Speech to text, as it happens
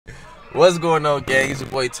What's going on, gang? It's your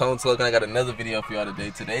boy TICTOK, and I got another video for y'all today.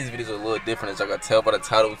 Today's video is a little different, as y'all got tell by the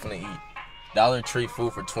title. We finna eat Dollar Tree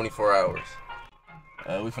food for 24 hours.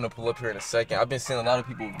 We finna pull up here in a second. I've been seeing a lot of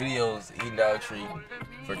people videos eating Dollar Tree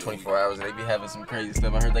for 24 hours, and they be having some crazy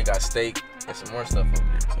stuff. I heard they got steak and some more stuff over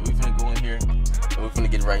there. So we finna go in here, and we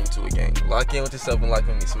finna get right into it, gang. Lock in with yourself and like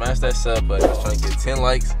me. Smash that sub button. Let's try to get 10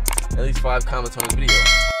 likes, and at least 5 comments on this video.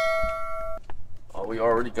 Oh, we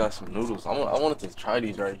already got some noodles. I wanted to try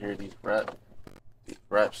these right here, these wrap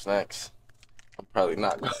snacks. I'm probably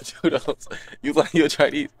not gonna do those. You'll try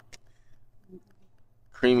these?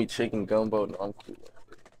 Creamy chicken gumbo. No, I'm cool.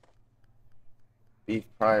 Beef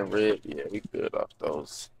prime rib. Yeah, we good off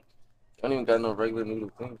those. Don't even got no regular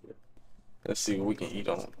noodle thing here. Let's see what we can eat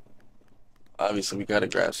on. Obviously, we gotta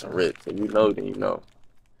grab some ribs. If you know, then you know.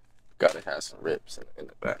 Gotta have some ribs in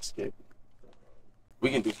the basket.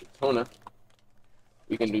 We can do some tuna.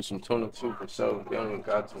 We can do some tuna too for sure. They don't even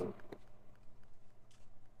got tuna.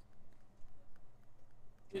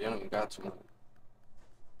 Yeah, they don't even got tuna.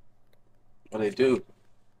 What they do?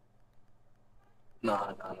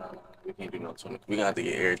 Nah. We can't do no tuna. We gonna have to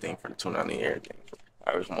get everything for the tuna. I need everything.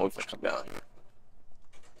 Alright, come on, we finna come down here.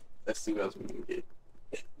 Let's see what else we can get.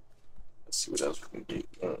 Let's see what else we can get.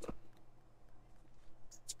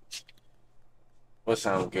 What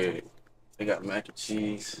sounds good? They got mac and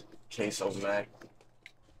cheese, queso mac.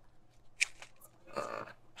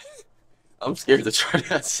 I'm scared to try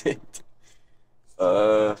that shit.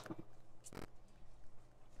 Gotta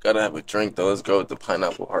have a drink though. Let's go with the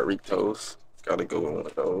pineapple Doritos. Gotta go with one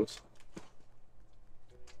of those.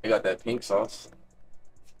 They got that pink sauce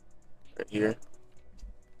right here.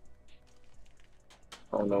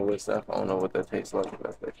 I don't know what's that. I don't know what that tastes like.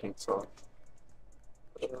 That's that pink sauce.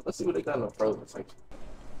 Let's see what they got in the frozen section.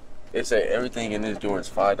 They say everything in this joint is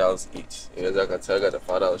 $5 each. As I can tell, I got the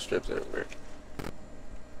 $5 strips everywhere.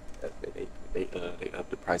 They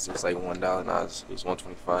upped the price. It's like $1 now. It's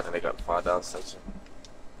 $1.25, and they got the $5 section.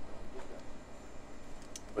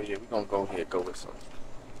 But yeah, we gonna go ahead and go with some.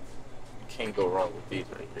 You can't go wrong with these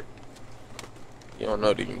right here. You don't know,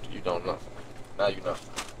 you don't know. Now you know.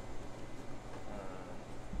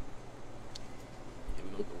 Yeah,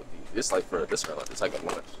 we gonna go with these. This like it's like a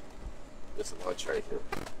lunch. This is a lunch right here.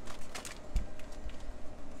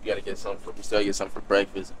 You gotta get something for. We still get something for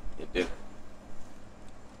breakfast and dinner.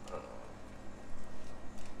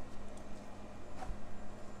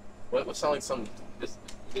 What sound like some? This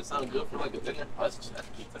sound good for like a dinner? I just have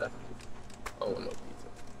to keep that. I don't want no pizza.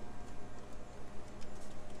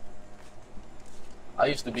 I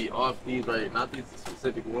used to be off these right, not these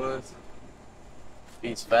specific ones.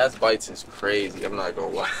 These fast bites is crazy. I'm not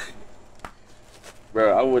gonna lie,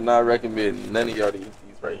 bro. I would not recommend none of y'all to eat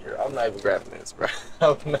these right here. I'm not even grabbing this, bro.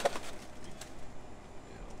 I'm not.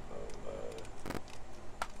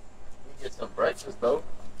 We get some breakfast though.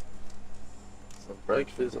 Some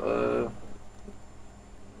breakfast.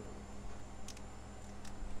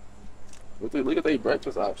 Look at their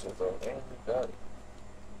breakfast options though. Damn, you got it.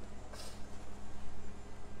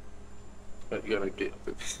 But you gotta get.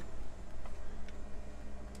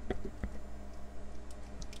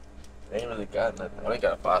 They ain't really got nothing. Oh, they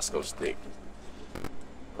got a Bosco stick.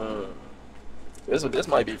 This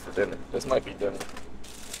might be for dinner. This might be dinner.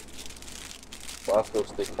 Bosco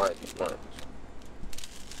stick might be lunch.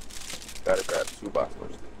 Gotta grab 2 Bosco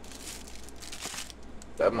sticks.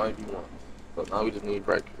 That might be one. So now we just need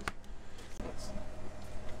breakfast.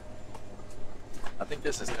 I think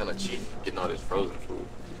this is kind of cheap, getting all this frozen food.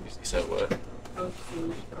 You said what? All this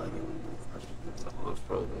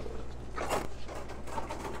frozen food.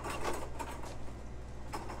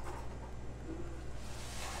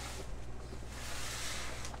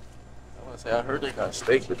 I heard they got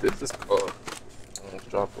steak, but this is called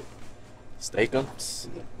steakums,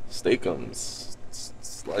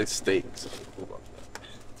 sliced steaks. I'm cool about that.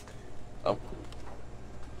 I'm cool.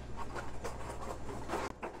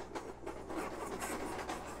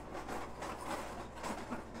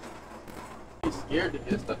 I'd be scared to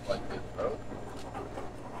get stuff like this, bro.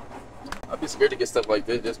 I'd be scared to get stuff like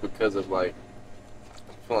this just because of like,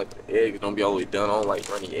 I feel like the eggs don't be all the way done. I don't like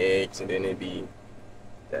runny eggs, and then it'd be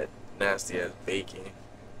that nasty ass bacon,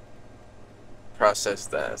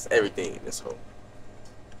 processed ass everything in this hole.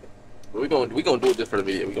 But we gonna do it just for the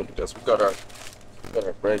video. We gonna do this. We got our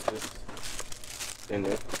breakfast,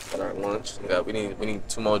 dinner, got our lunch. We need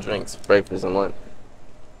 2 more drinks, breakfast and lunch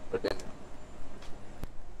for dinner.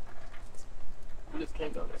 We just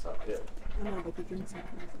came down this out here.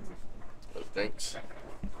 The drinks.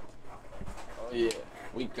 Oh yeah,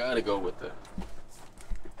 we gotta go with the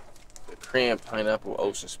cran pineapple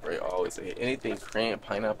ocean spray. Always anything cran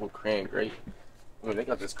pineapple, cran grape. I mean, they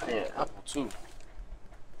got this Korean apple too.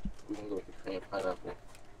 We're gonna go with the Korean pineapple.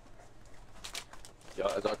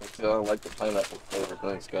 Y'all, as y'all can tell, I don't like the pineapple flavor,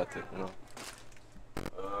 but it's got the, you know.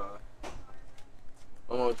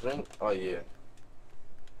 One more drink? Oh yeah.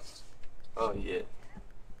 Oh yeah.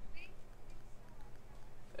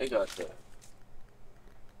 They got that.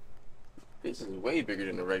 This is way bigger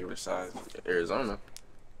than the regular size Arizona.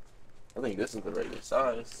 I think this is the regular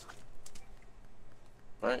size.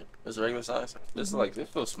 Right? This is the regular size. This is like, this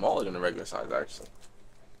feels smaller than the regular size actually.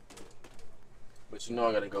 But you know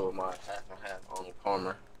I gotta go with my half and half Arnold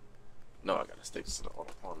Palmer. No, I gotta stick to the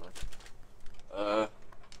Arnold Palmer.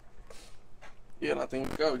 Yeah, and I think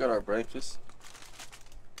we got our breakfast,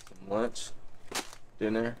 some lunch,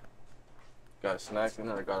 dinner, got snacks in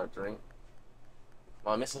there, I got a drink.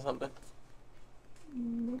 Am I missing something?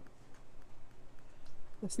 Mm-hmm.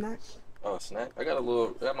 A snack? Oh, a snack? I got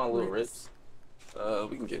my little Ritz.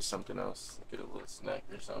 We can get something else. Get a little snack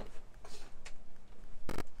or something.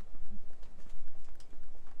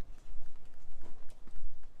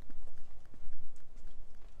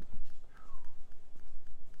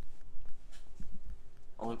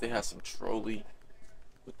 I wonder if they have some trolley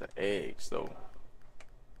with the eggs though.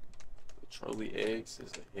 The trolley eggs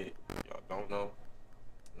is a hit. Y'all don't know?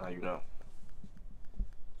 Now you know.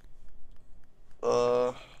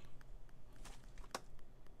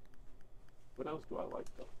 What else do I like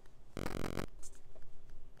though?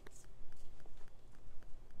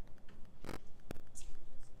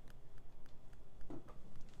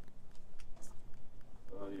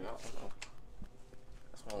 Yeah, I don't know.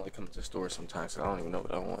 That's why I like coming to the store sometimes. I don't even know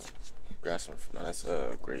what I want. Grab some. No, that's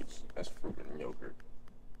grapes. That's fruit and yogurt.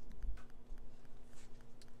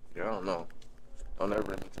 Yeah, I don't know. Don't ever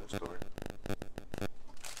bring me to the store.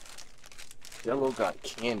 Yellow got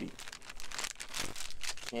candy.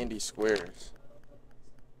 Candy squares.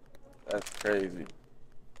 That's crazy.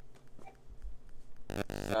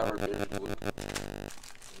 Sour berry blue. And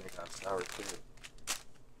they got sour too.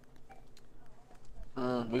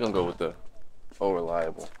 We gonna go with the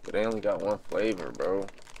reliable. But they only got one flavor, bro.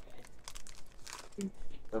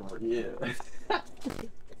 Yeah.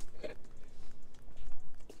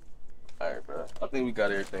 Alright, bro. I think we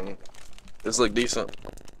got everything. This look decent.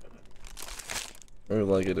 I really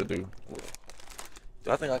like it to do. Do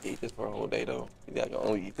I think I can eat this for a whole day though? You think I can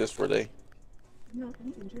only eat this for a day? No, I'm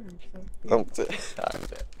eating dinner, so.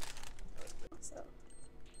 Alright.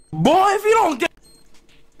 Boy, if you don't get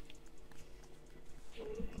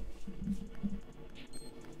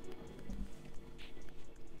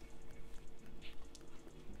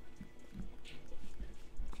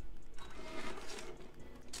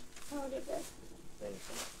Have a good day.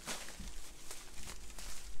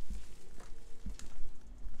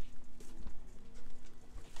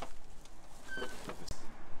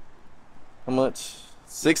 How much?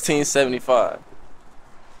 $16.75.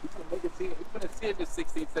 We're gonna see it at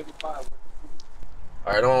 1675.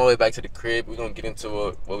 Alright, on our way back to the crib, we're gonna get into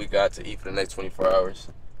what we got to eat for the next 24 hours.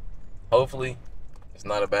 Hopefully, it's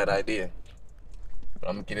not a bad idea. But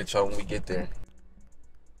I'm gonna get it y'all when we get there.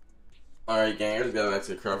 Alright, gang, I just got back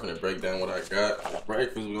to the crowd and break down what I got. For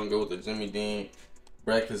breakfast, we're gonna go with the Jimmy Dean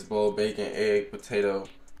breakfast bowl, bacon, egg, potato,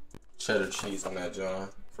 cheddar cheese on that, John.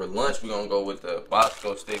 For lunch, we're gonna go with the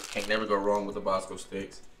Bosco sticks. Can't never go wrong with the Bosco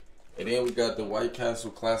sticks. And then we got the White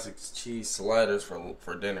Castle Classic cheese sliders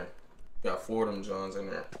for dinner. Got 4 of them Johns in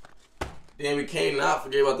there. Then we can't not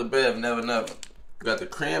forget about the Bev, never. We got the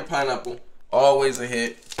cran pineapple, always a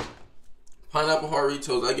hit. Pineapple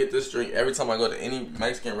Jarritos, I get this drink every time I go to any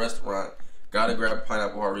Mexican restaurant. Gotta grab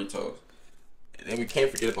pineapple Jarritos. And then we can't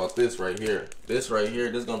forget about this right here. This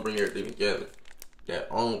is gonna bring everything together. That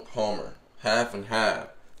Arnold Palmer, half and half.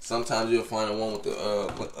 Sometimes you'll find the one with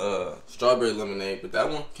the strawberry lemonade, but that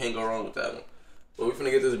one, can't go wrong with that one. But we're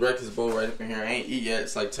finna get this breakfast bowl right up in here. I ain't eat yet,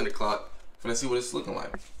 it's like 10 o'clock. Finna see what it's looking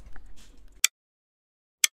like.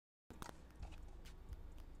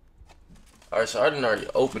 Alright, so I didn't already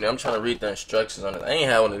open it. I'm trying to read the instructions on it. I ain't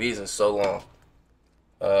had one of these in so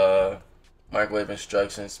long. Microwave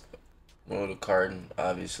instructions. Remove the carton,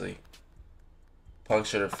 obviously.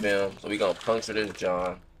 Puncture the film. So we gonna puncture this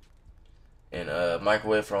John. And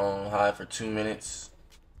microwave for on high for 2 minutes.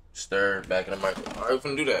 Stir back in the microwave. Alright, we're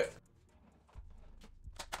finna do that.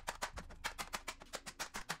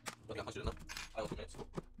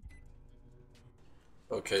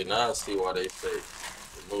 Okay, now I see why they say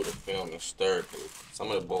remove the film and stir.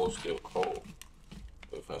 Some of the bowl's still cold.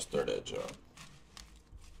 We're finna stir that John.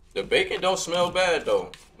 The bacon don't smell bad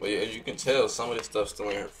though. But as you can tell, some of this stuff's still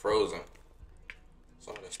in here frozen.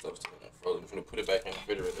 Some of this stuff's still in here frozen. I'm gonna put it back in the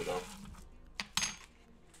refrigerator though.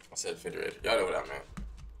 I said refrigerator. Y'all know what I meant.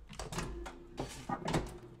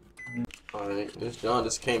 Alright, this John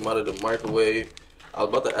just came out of the microwave. I was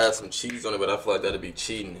about to add some cheese on it, but I feel like that'd be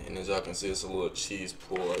cheating. And as y'all can see, it's a little cheese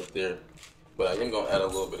pool right there. But I am gonna add a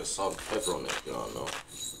little bit of salt and pepper on that, y'all know.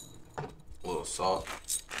 A little salt.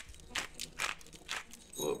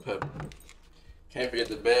 A little pepper. Can't forget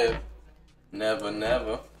the bev. Never,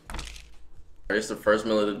 never. It's the first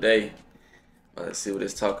meal of the day. Let's see what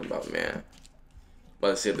it's talking about, man.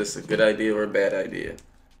 Let's see if this is a good idea or a bad idea.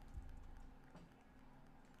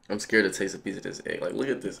 I'm scared to taste a piece of this egg. Like, look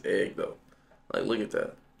at this egg, though. Like, look at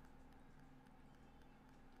that.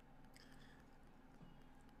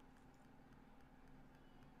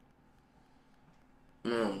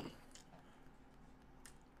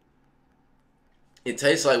 It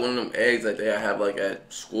tastes like one of them eggs that they have like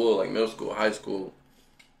at school, like middle school, high school.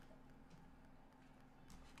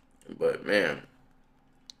 But man,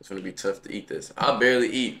 it's gonna be tough to eat this. I barely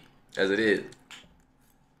eat as it is.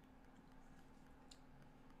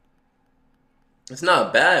 It's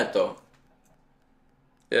not bad though.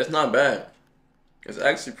 Yeah, it's not bad. It's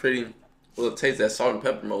actually pretty. Well, it tastes that salt and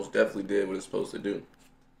pepper most definitely did what it's supposed to do.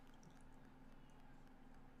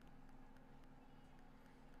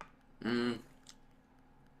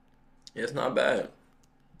 Yeah, it's not bad.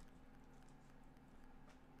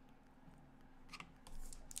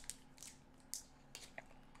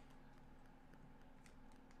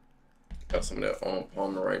 Got some of that Arnold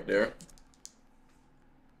Palmer right there.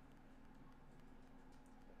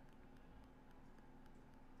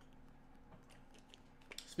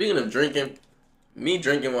 Speaking of drinking, me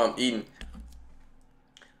drinking while I'm eating,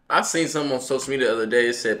 I seen something on social media the other day.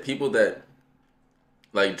 It said people that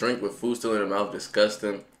like drink with food still in their mouth disgust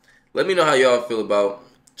them. Let me know how y'all feel about,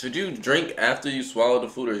 should you drink after you swallow the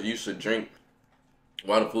food, or you should drink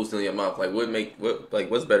while the food's still in your mouth? Like,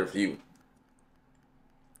 what's better for you?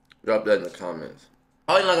 Drop that in the comments.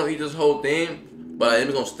 Probably not gonna eat this whole thing, but I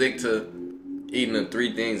am gonna stick to eating the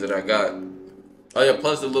 3 things that I got. Oh yeah,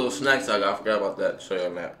 plus the little snacks I got. I forgot about that. Show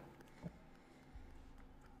y'all that.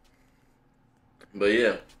 But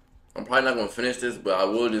yeah, I'm probably not gonna finish this, but I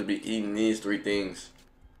will just be eating these 3 things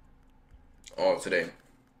all today.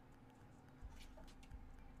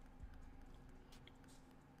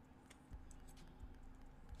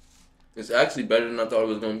 It's actually better than I thought it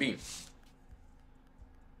was gonna be.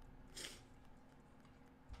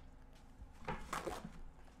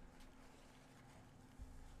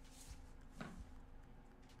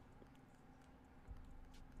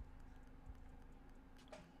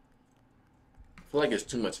 I feel like there's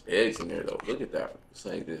too much eggs in there though. Look at that. It's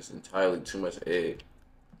like there's entirely too much egg.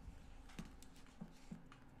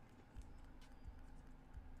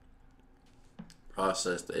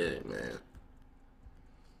 Processed egg, man.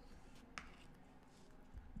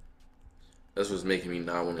 That's what's making me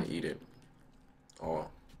not want to eat it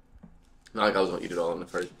all. Not like I was gonna eat it all in the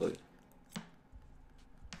first place.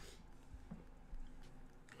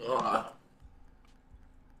 Ugh.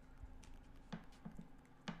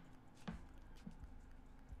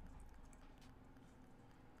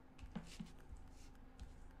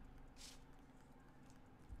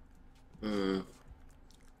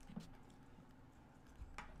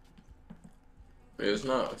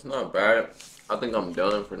 It's not bad. I think I'm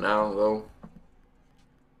done for now though.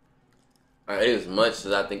 I ate as much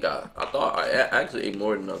as I think I thought. I actually ate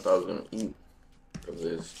more than I thought I was gonna eat of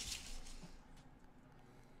this.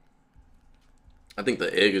 I think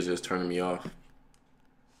the egg is just turning me off.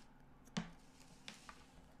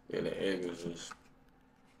 Yeah, the egg is just.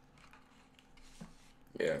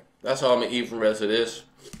 Yeah, that's all I'm gonna eat for the rest of this.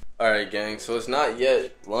 Alright, gang, so it's not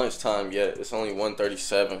yet lunchtime yet. It's only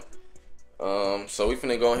 1:37. So we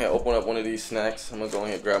finna go ahead and open up one of these snacks. I'm gonna go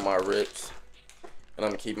ahead and grab my ribs. And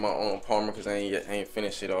I'm gonna keep my own Palmer because I ain't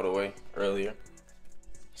finished it all the way earlier.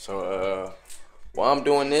 So while I'm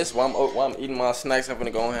doing this, while I'm eating my snacks, I'm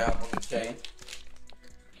gonna go ahead and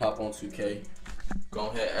hop on 2K. Go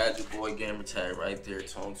ahead and add your boy gamer tag right there,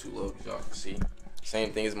 Tone Too Low, as y'all can see.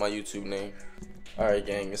 Same thing as my YouTube name. Alright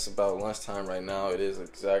gang, it's about lunchtime right now. It is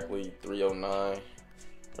exactly 3:09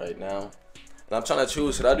 right now. And I'm trying to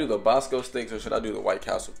choose, should I do the Bosco sticks or should I do the White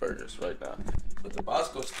Castle burgers right now? But the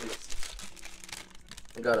Bosco sticks,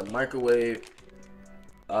 it got a microwave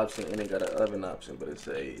option and it got an oven option, but it's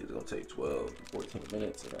gonna take 12 to 14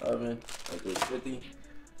 minutes in the oven at 350.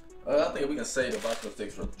 I think we can save the Bosco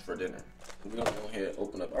sticks for dinner. We're gonna go ahead and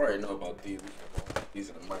open up. I already know about these. These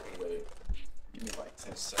in the microwave. Give me like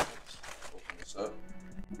 10 seconds. Open this up.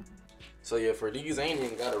 So yeah, for these, I ain't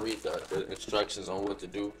even gotta read the instructions on what to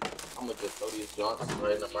do. I'm gonna just throw these joints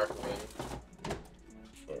right in the microwave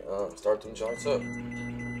and start them joints up.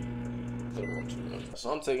 put them on too much.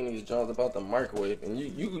 So I'm taking these jars about the microwave, and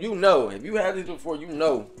you know, if you had these before, you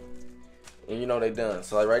know, and you know they done.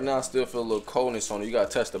 So like right now, I still feel a little coldness on it. You gotta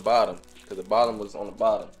touch the bottom, cause the bottom was on the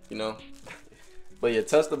bottom, you know. But yeah,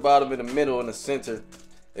 touch the bottom in the middle, in the center.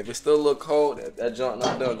 If it's still a little cold, that junk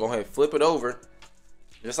not done. Go ahead, and flip it over,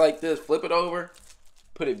 just like this. Flip it over,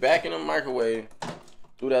 put it back in the microwave.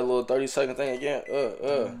 Do that little 30-second thing again.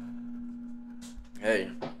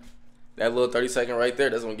 Hey, that little 30-second right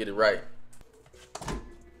there, that's gonna get it right.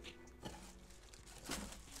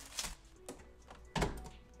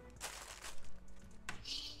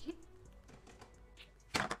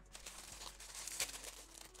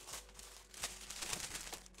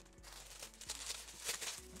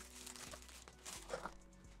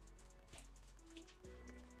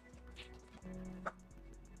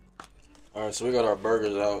 All right, so we got our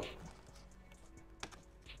burgers out.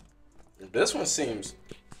 This one seems,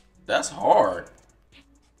 that's hard.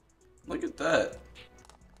 Look at that.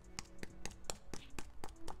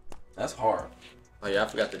 That's hard. Oh yeah, I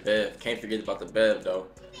forgot the bev. Can't forget about the bev though.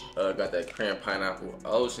 Got that cran pineapple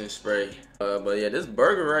ocean spray. But yeah, this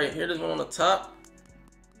burger right here, this one on the top.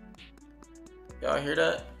 Y'all hear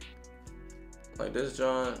that? Like this,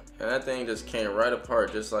 John, and that thing just came right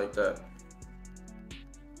apart just like that.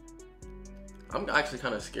 I'm actually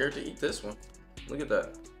kind of scared to eat this one. Look at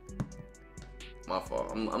that. My fault.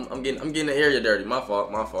 I'm getting the area dirty. My fault.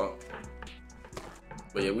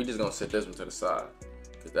 But yeah, we just gonna set this one to the side,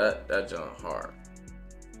 cause that junk hard.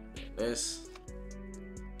 And this.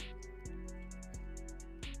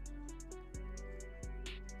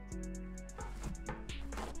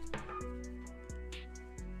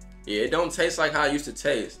 Yeah, it don't taste like how it used to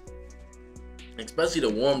taste. Especially the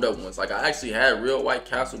warmed up ones. Like I actually had real White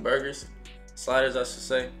Castle burgers. Sliders, I should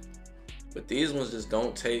say. But these ones just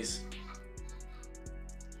don't taste.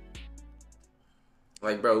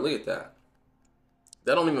 Like, bro, look at that.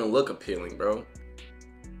 That don't even look appealing, bro.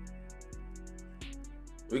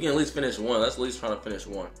 We can at least finish one. Let's at least try to finish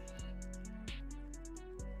one.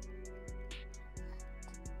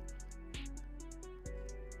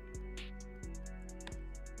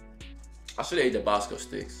 I should have ate the Bosco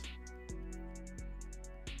sticks.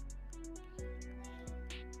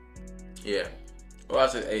 Yeah. Well,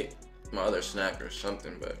 I should have ate my other snack or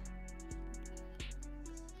something, but.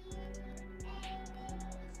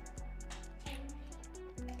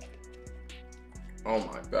 Oh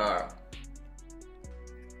my God.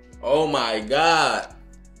 Oh my God.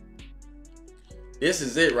 This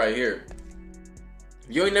is it right here.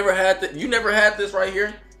 You ain't never had you never had this right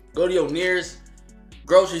here? Go to your nearest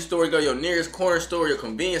grocery store, go to your nearest corner store, your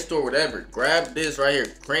convenience store, whatever. Grab this right here.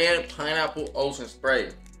 Cran pineapple ocean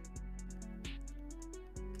spray.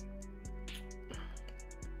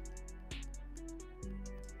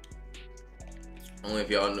 Only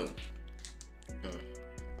if y'all knew.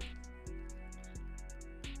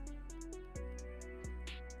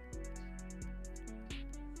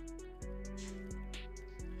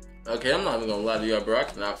 Okay, I'm not even gonna lie to y'all, bro. I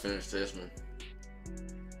cannot finish this one.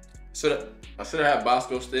 I should have had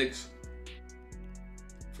Bosco sticks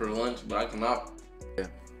for lunch, but I cannot. Yeah.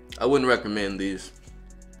 I wouldn't recommend these.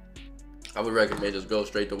 I would recommend just go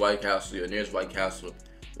straight to White Castle, your nearest White Castle,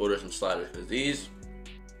 order some sliders, because these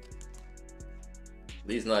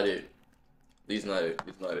not it. These not it.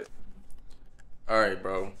 Alright,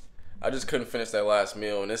 bro. I just couldn't finish that last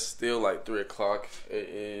meal, and it's still like 3 o'clock. It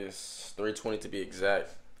is 3:20 to be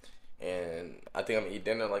exact. And I think I'm gonna eat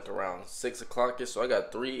dinner like around 6 o'clock. So I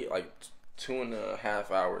got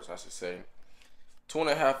 2.5 hours, I should say.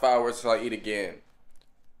 2.5 hours till I eat again.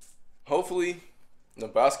 Hopefully, the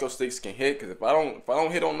Bosco sticks can hit. Cause if I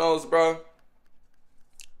don't hit on those, bro,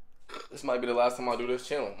 this might be the last time I do this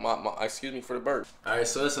channel. Excuse me for the burp. All right,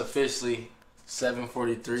 so it's officially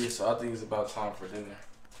 7:43. So I think it's about time for dinner.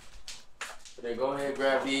 So then go ahead and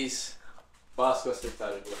grab these Bosco sticks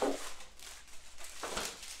out of here.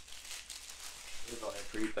 Go ahead and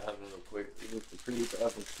preheat the oven real quick. You need to preheat the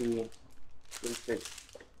oven too.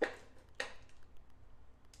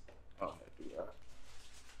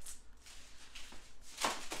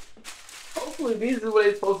 Hopefully these is what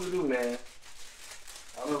they supposed to do, man.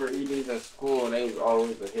 I remember eating these in school and they was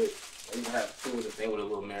always a hit. They used to have two with a thing with a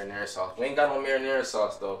little marinara sauce. We ain't got no marinara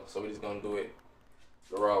sauce though, so we just gonna do it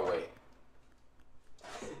the raw way.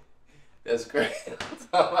 That's great.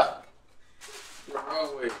 The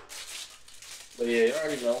raw way. But yeah, you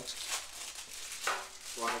already know.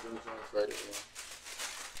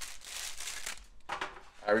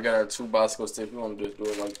 Alright, we got our 2 Bosco sticks. We want to just do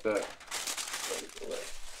it like that.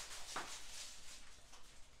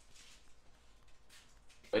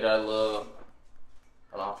 Wait, I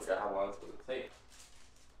forgot how long it's going to take.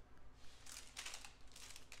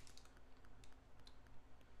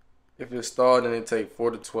 If it's stalled, then it take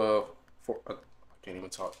 4 to 12. I can't even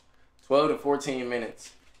talk. 12 to 14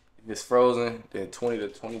 minutes. If it's frozen, then 20 to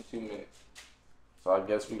 22 minutes. So I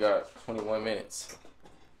guess we got 21 minutes.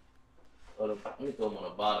 Let me throw them on the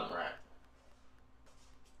bottom rack.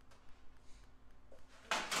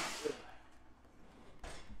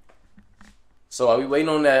 So while we waiting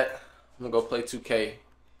on that, I'm gonna go play 2K.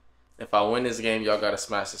 If I win this game, y'all gotta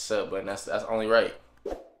smash the sub button. That's only right.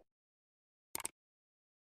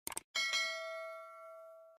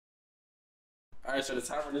 Alright, so the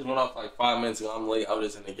timer just went off like 5 minutes ago. I'm late. I was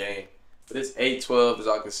just in the game. But it's 8:12 as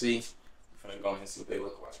y'all can see. I'm gonna go ahead and see what they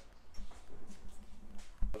look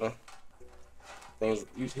like. Things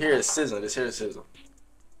you hear it sizzling. Just hear it sizzle.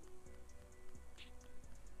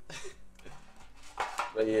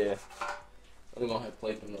 But yeah, let me go ahead and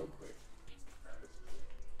play them real quick.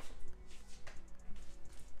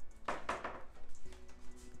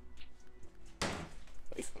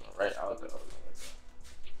 Play from right out there.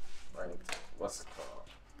 Right, what's it called?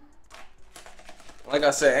 Like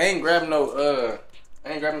I said, I ain't grabbing no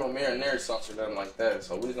marinara sauce or nothing like that.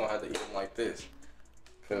 So we just gonna have to eat them like this.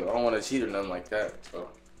 Cause I don't want to cheat or nothing like that. So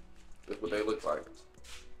that's what they look like.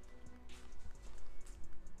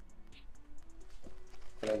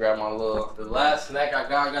 Gonna grab my the last snack I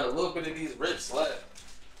got. I got a little bit of these ribs left.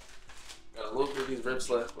 But we're gonna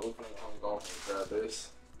go and grab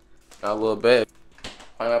this. Got a little bit.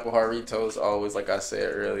 Pineapple Jarritos, always like I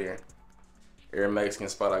said earlier. Every Mexican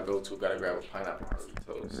spot I go to, gotta grab a pineapple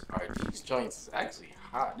Jarritos. Alright, these joints is actually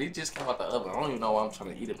hot. They just came out the oven. I don't even know why I'm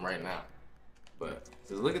trying to eat them right now. But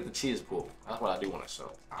just look at the cheese pool. That's what I do want to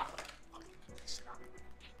show.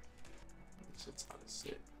 Shit's hot as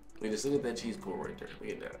shit. Just look at that cheese pool right there. Look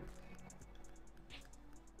at that.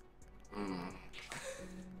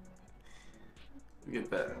 Look at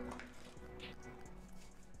that.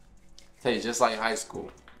 Tastes just like high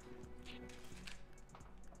school.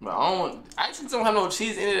 But I actually don't have no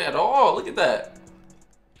cheese in it at all. Look at that.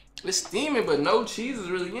 It's steaming, but no cheese is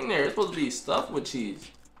really in there. It's supposed to be stuffed with cheese.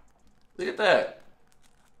 Look at that.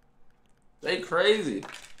 They crazy.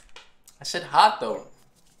 That shit hot though.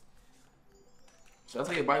 Should I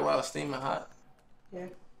take a bite while it's steaming hot? Yeah.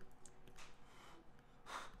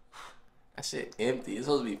 That shit empty. It's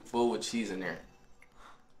supposed to be full with cheese in there.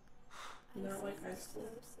 Not like high school.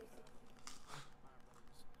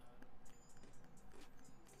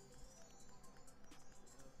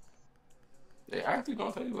 They actually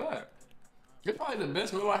gonna take you back. It's probably the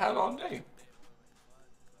best meal I had all day.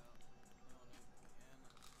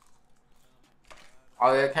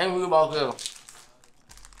 Oh yeah, can't forget about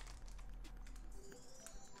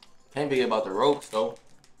the ropes though.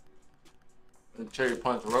 The cherry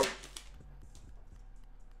punch rope.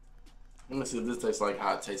 Let me see if this tastes like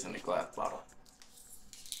how it tastes in the glass bottle.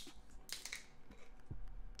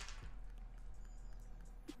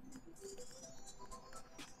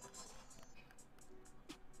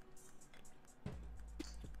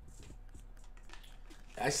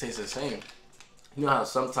 It actually tastes the same. You know how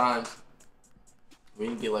sometimes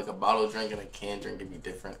when you get like a bottle drink and a canned drink, it'd be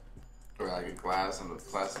different, or like a glass and the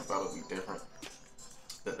plastic bottle would be different.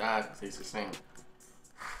 But that tastes the same.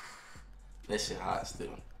 That shit hot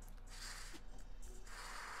still.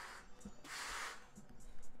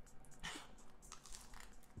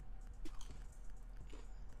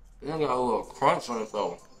 It got a little crunch on it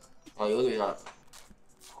though. Like look at that.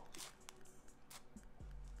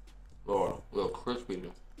 Little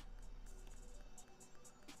crispy.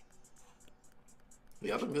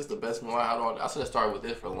 Yeah, I think this is the best meal I had all day. I should have started with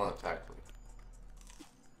this for lunch actually.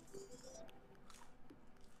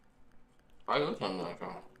 I got something like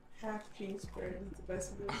that. Half cheese spread is the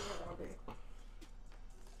best meal all day.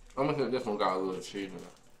 I'm gonna say this one got a little cheese in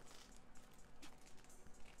it.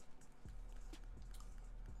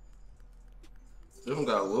 This one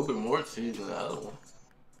got a little bit more cheese than the other one.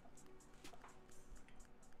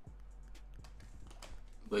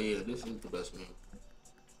 But yeah, this is the best meal.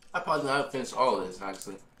 I probably not finished all of this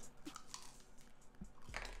actually.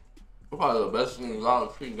 Probably the best thing Dollar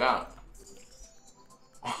Tree got.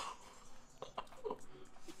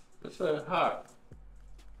 It's so hot.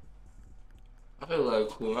 I feel like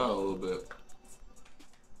cool down a little bit.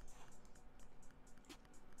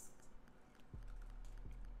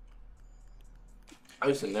 I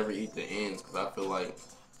used to never eat the ends because I feel like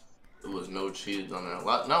there was no cheese on there.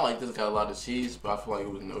 Not like this got a lot of cheese, but I feel like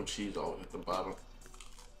it was no cheese all at the bottom.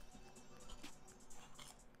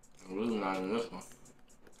 Really not in this one.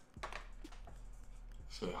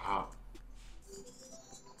 So hot.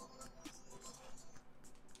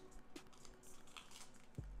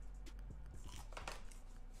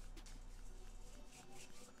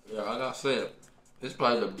 Yeah, like I said, This is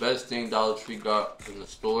probably the best thing Dollar Tree got in the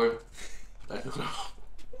store that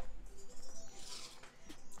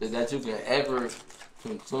you can ever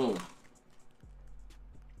consume.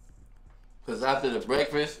 Because after the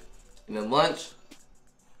breakfast and the lunch,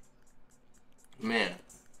 man,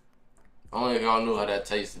 only if y'all knew how that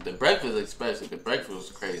tasted. The breakfast especially, the breakfast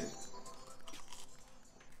was crazy.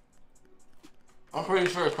 I'm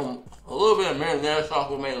pretty sure some a little bit of marinara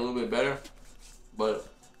sauce would make it a little bit better, but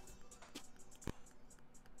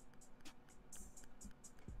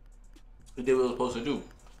it did what it was supposed to do.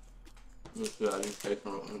 Let's see, I didn't taste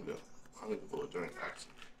from it. I need to pull a drink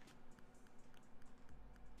actually.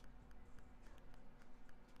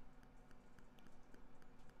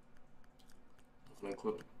 I'm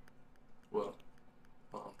clip it. Well,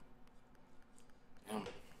 damn,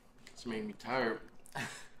 this made me tired.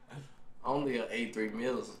 Only ate 3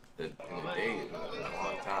 meals in a day in a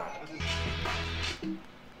long time.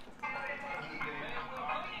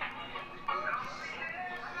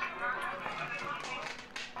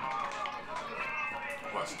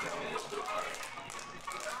 Watch it down a little bit.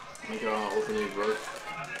 Make it all open these bro.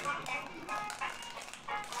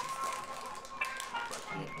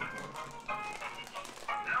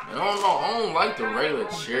 I don't like the regular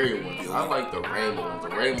cherry ones. I like the rainbow ones. The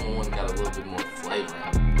rainbow ones got a little bit more flavor in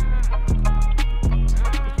it.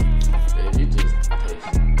 Yeah, you just taste.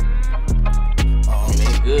 I mean,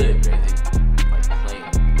 they good, man. They like plain.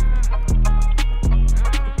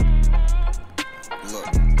 Look,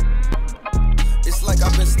 it's like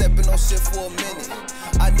I've been stepping on shit for a minute.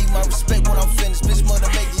 I need my respect when I'm finished. Bitch, mother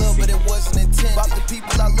make love, but it wasn't intended. About the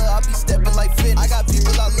people I love, I be stepping like fitness. I got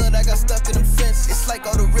people I love that got stuck in them fences. It's like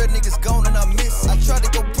all the real niggas gone and I miss it. I tried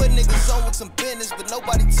to go put niggas on with some business, but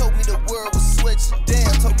nobody told me the world was switching.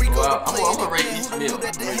 Damn, Torico the player again. Who knew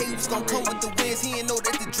that the hate was gonna come with the wins? He ain't know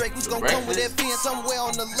that the Drake was gonna come with that fin. Somewhere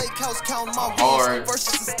on the lake house counting my wins.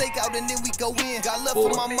 Versus a stakeout and then we go in. Got love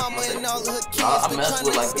for my mama and all of her kids. Been trying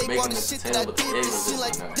to escape all the shit that I did. It seem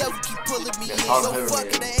like the devil keep pulling me in. So fuck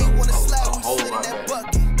it, I ain't wanna slap me, sit in that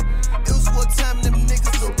bucket. It was one time them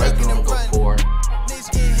niggas was ducking and running. Niggas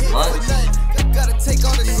getting hit for nothing. Gotta take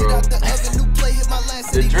all the shit out the oven. New play hit my last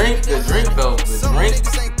The drink though, the drink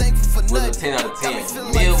was a 10 out of 10. The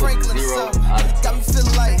meal was a 0 out of 10. Got me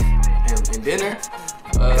feeling like And dinner,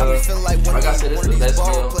 got me feeling like like I said, this is the best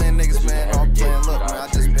meal playing niggas, that you man. can All ever get playing. from Look, man, I Dollar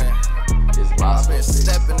just Tree. been It's possible.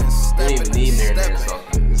 stepping and You don't stepping even need marinara sauce.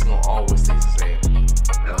 It's gonna always taste the same.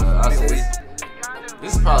 I say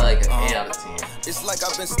this is probably like an 8 out of 10. It's like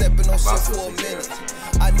I've been stepping on shit for a minute.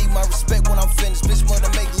 I need my respect when I'm finished. Bitch, mother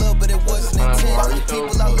make love, but it wasn't intended. All the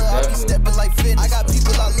people I love, I be stepping like fitness. I got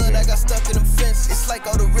people I love that got stuck in them fences. It's like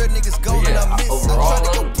all the real niggas gone and I miss. I tried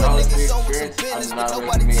to go put niggas on with some business, but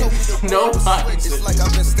nobody told me the world was switch. It's like I've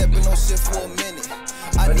been stepping on shit for a minute.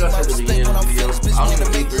 I need my respect when I'm finished. Bitch, mother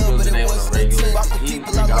make love, but it wasn't intended. All the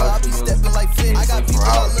people I love, I be stepping like fitness. I got people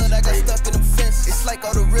I love that got stuck in them fences. It's like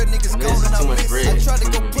all the real niggas gone and I miss. I tried to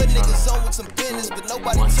go put niggas on with some business, but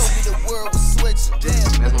nobody told me the world was switching.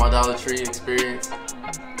 Damn. That's my Dollar Tree experience.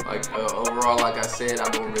 Like overall, like I said, I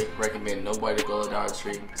don't recommend nobody to go to Dollar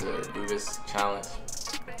Tree to do this challenge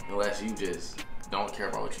unless you just don't care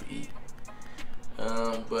about what you eat.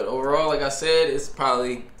 But overall, like I said, it's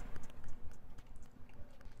probably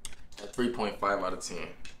a 3.5 out of 10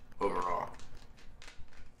 overall.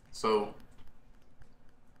 So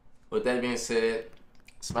with that being said,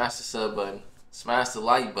 smash the sub button, smash the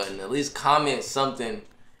like button, at least comment something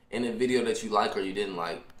in the video that you like or you didn't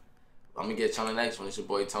like. I'm gonna get you on the next one. It's your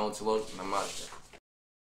boy Tone Tilo, and I'm out there.